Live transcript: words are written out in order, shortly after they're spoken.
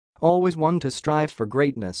Always one to strive for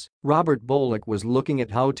greatness, Robert Bolick was looking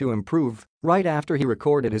at how to improve right after he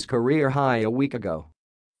recorded his career high a week ago.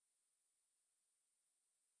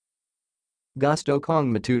 Gusto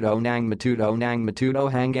kong matuto nang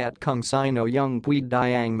matuto hangat kung sino yung pwede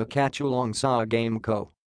diang makatulong sa game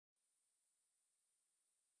ko.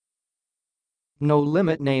 No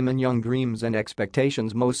limit naman yung dreams and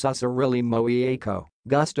expectations mo sa sarili mo ko,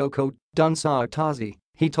 gusto ko dun sa tazi,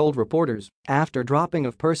 he told reporters after dropping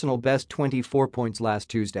a personal best 24 points last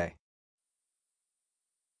Tuesday.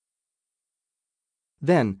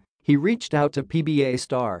 Then, he reached out to PBA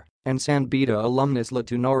star and San Beda alumnus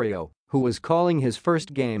Latunorio, who was calling his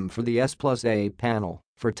first game for the S+A panel,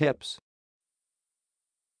 for tips.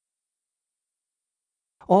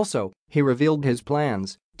 Also, he revealed his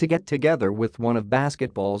plans to get together with one of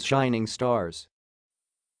basketball's shining stars.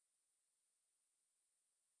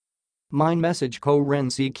 Mine message ko ren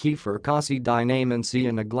si Kiefer kasi di naman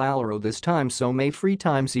siya naglalaro this time so may free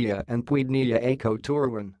time siya and pwede niya ako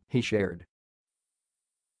turuan, he shared.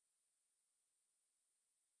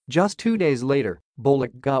 Just 2 days later,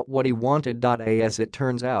 Bolick got what he wanted. As it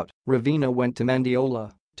turns out, Ravena went to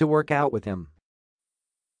Mendiola to work out with him.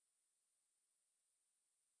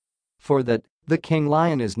 For that, the King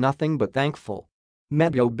Lion is nothing but thankful.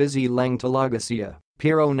 Medyo busy lang talaga siya,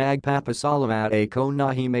 pero nagpapasalamat ako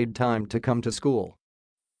na he made time to come to school.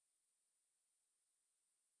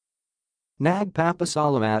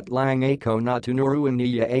 Nagpapasalamat lang ako na tunuruan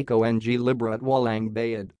niya ako ng libra at walang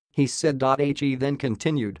bayad, he said. He then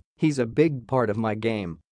continued, he's a big part of my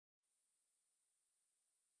game.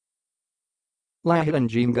 Lahat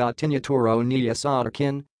ng mga tinuturo niya sa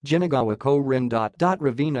akin, ginagawa ko rin.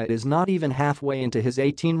 Ravena is not even halfway into his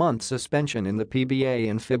 18-month suspension in the PBA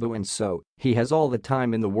and FIBA and so, he has all the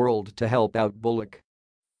time in the world to help out Bolick.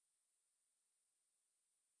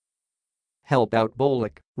 Help out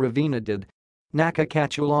Bolick, Ravena did.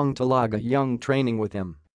 Nakakatulong talaga yung training with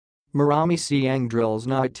him. Marami siyang drills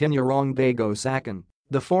na itinurong bago sakin,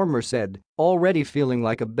 the former said, already feeling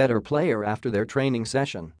like a better player after their training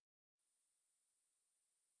session.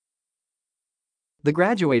 The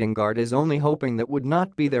graduating guard is only hoping that would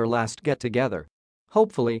not be their last get-together.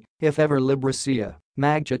 Hopefully, if ever libra siya,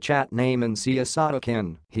 magcha-chat naman siya sa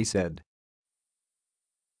akin, he said.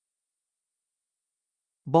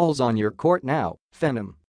 Ball's on your court now,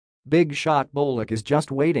 Phenom. Big shot Bolick is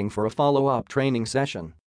just waiting for a follow-up training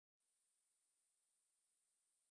session.